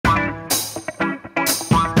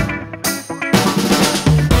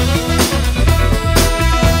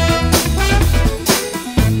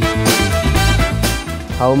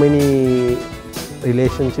How many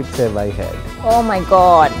relationships have I had? Oh my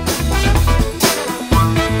god.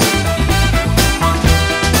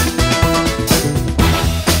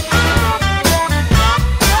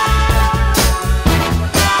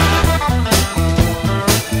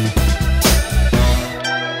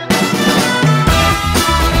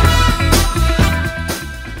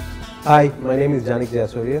 Hi, my name is Janik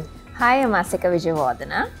Jayasuriya. Hi, I'm Aseka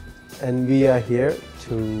Wijewardena. And we are here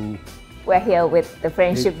to... We're here with the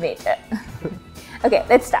friendship meter. Okay,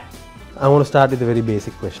 let's start. I want to start with a very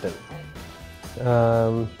basic question.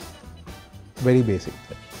 Very basic.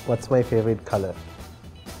 What's my favorite color?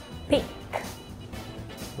 Pink.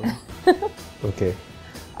 Okay.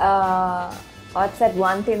 What's that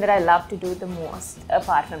one thing that I love to do the most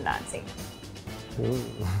apart from dancing?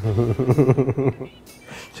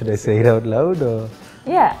 Should I say it out loud or?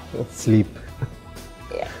 Yeah. Sleep.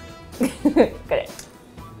 Yeah. Correct.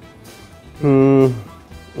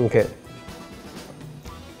 Okay.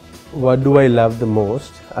 What do I love the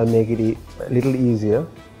most? I'll make it a little easier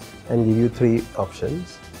and give you 3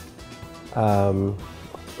 options.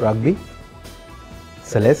 Rugby,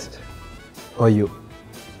 Celeste, or you?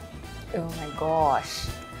 Oh my gosh.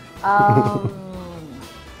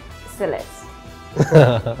 Celeste.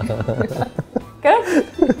 Correct?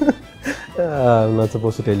 I'm not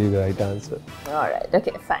supposed to tell you the right answer. Alright,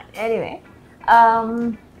 okay, fine. Anyway,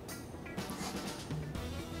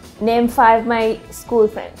 name 5 my school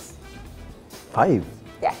friends. 5?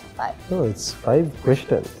 Yeah, 5. No, it's 5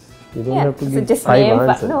 questions. You don't have to so give just 5 name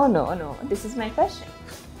answers. No. This is my question.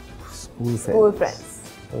 School friends.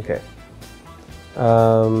 Okay.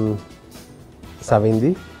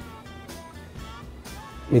 Savindi,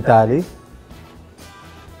 Mitali,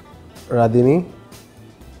 Radhini,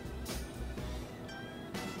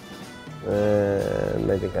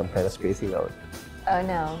 and I think I'm kind of spacing out. Oh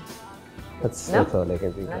no. That's all I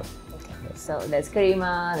can think of. Okay. So there's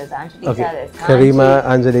Karima, there's Angelika, Okay. there's Kanchi. Karima,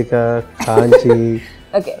 Angelika, Kanchi.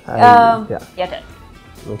 Okay. Yeah. Your turn.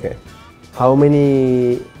 Okay. How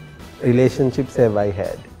many relationships have I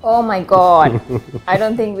had? Oh my god. I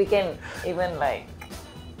don't think we can even like...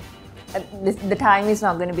 the time is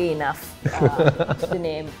not going to be enough to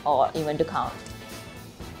name or even to count.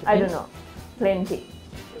 I don't know. Plenty.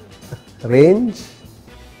 Range?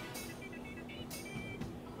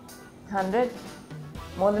 100?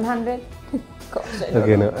 More than 100? Gosh,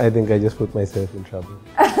 Okay, no, I think I just put myself in trouble.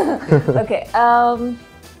 Okay,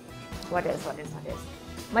 what else?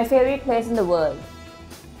 My favorite place in the world?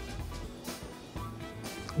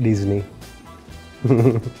 Disney.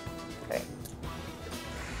 Correct.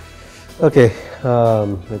 Okay, I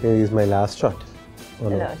think this is my last shot. Oh,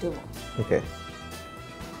 no. No, 2 more. Okay.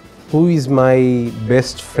 Who is my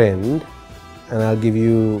best friend? And I'll give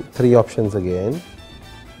you 3 options again.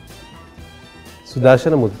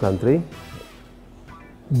 Sudarshana Mudukantri,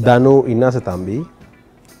 Danu Innasatambi,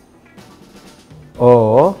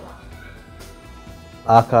 or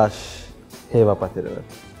Akash Hevapatirana.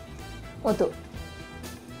 Muthu.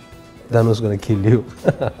 Danu's gonna kill you.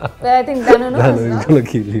 But I think Danu knows, Danu is gonna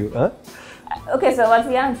kill you. Huh? Okay, so what's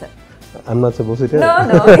the answer? I'm not supposed to tell. No,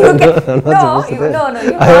 you can. No,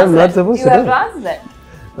 you am not supposed to You have tell. to answer that.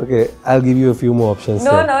 Okay, I'll give you a few more options.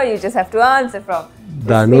 No, you just have to answer from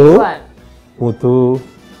Danu, one. Muthu,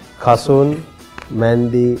 Kasun,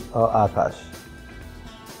 Mandy, or Akash.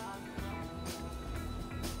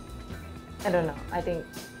 I don't know. I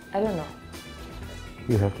don't know.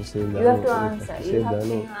 You have to say Danu. You have to answer. You have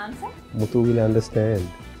Danu. to answer? Muthu will understand.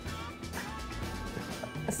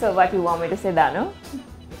 So what, you want me to say Danu?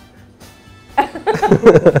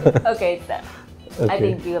 Okay, it's done. Okay. I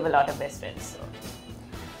think you have a lot of best friends. So.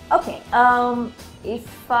 Okay,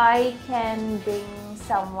 if I can bring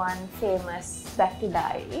someone famous back to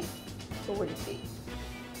life, who would it be?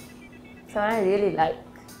 Someone I really like.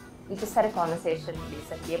 We just had a conversation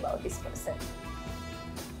recently about this person.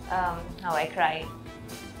 How I cried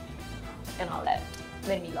and all that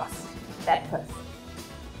when we lost that person.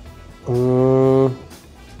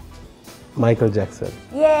 Michael Jackson.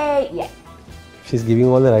 Yay! Yeah. She's giving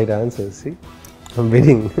all the right answers. See, I'm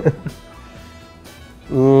winning.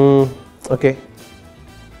 Okay.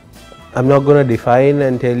 I'm not going to define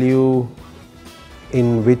and tell you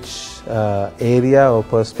in which area or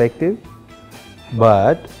perspective,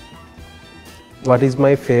 but what is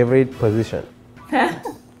my favorite position?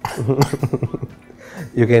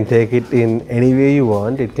 You can take it in any way you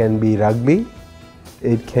want. It can be rugby,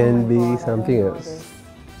 it can be something else.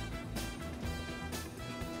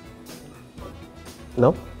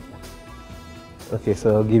 No? Okay,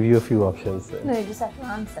 so I'll give you a few options then. No, you just have to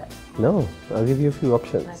answer. No, I'll give you a few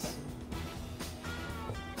options. Okay.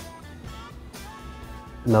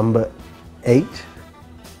 number 8,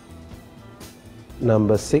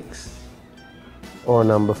 number 6, or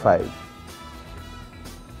number 5?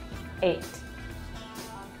 8.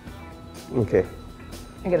 Okay.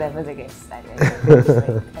 Okay, that was a guess.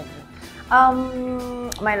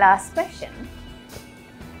 My last question.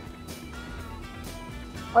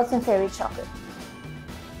 What's your favorite chocolate?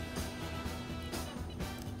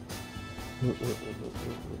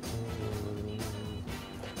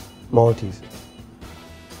 Maltese.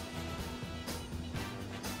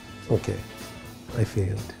 Okay, I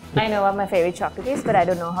failed. I know what my favorite chocolate is, but I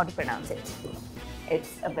don't know how to pronounce it.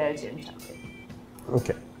 It's a Belgian chocolate.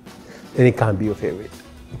 Okay, then it can't be your favorite.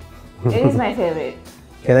 It is my favorite.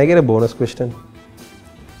 Can I get a bonus question?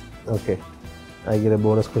 Okay, I get a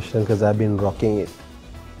bonus question because I've been rocking it.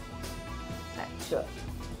 Sure.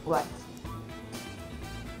 What?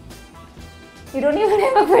 You don't even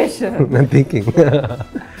have a question. I'm thinking,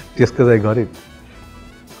 just because I got it.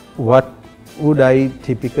 What would I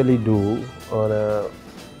typically do on a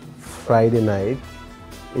Friday night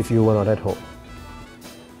if you were not at home?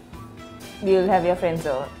 You'll have your friends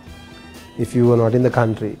over. If you were not in the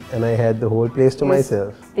country and I had the whole place to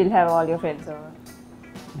myself. Still have all your friends over.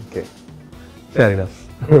 Okay, fair enough.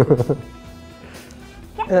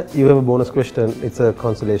 You have a bonus question. It's a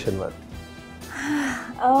consolation one.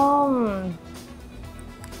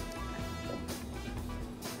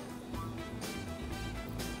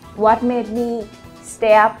 What made me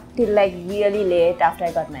stay up till like really late after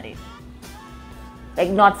I got married? Like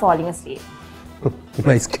not falling asleep.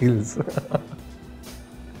 My skills.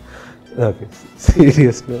 Okay,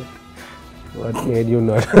 serious note. What made you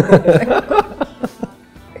not?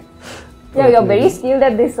 Yeah, you're very skilled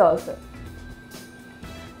at this also.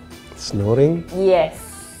 Snoring? Yes.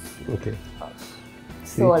 Okay.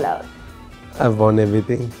 So loud. I've won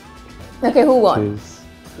everything. Okay, who won?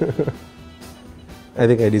 I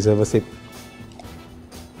think I deserve a sip.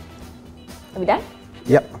 Are we done?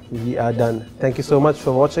 Yep, we are done. Thank you so much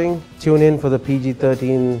for watching. Tune in for the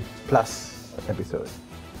PG-13 plus episode.